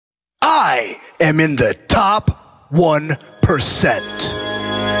I am in the top 1%.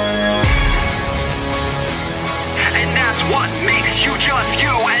 And that's what makes you just you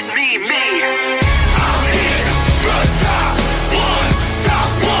and me, me. I'm in the top 1%.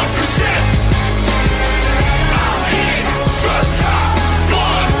 I'm in the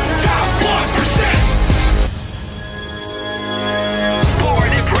top 1%. Born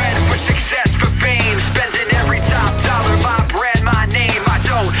and bred for success, for fame, spending every top dollar, my brand, my name. I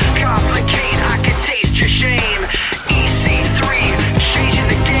don't complicate, I can taste your shame. EC3, changing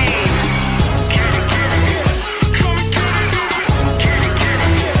the game.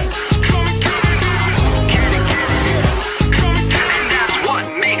 And that's what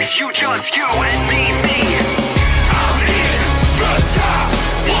makes you just you and me.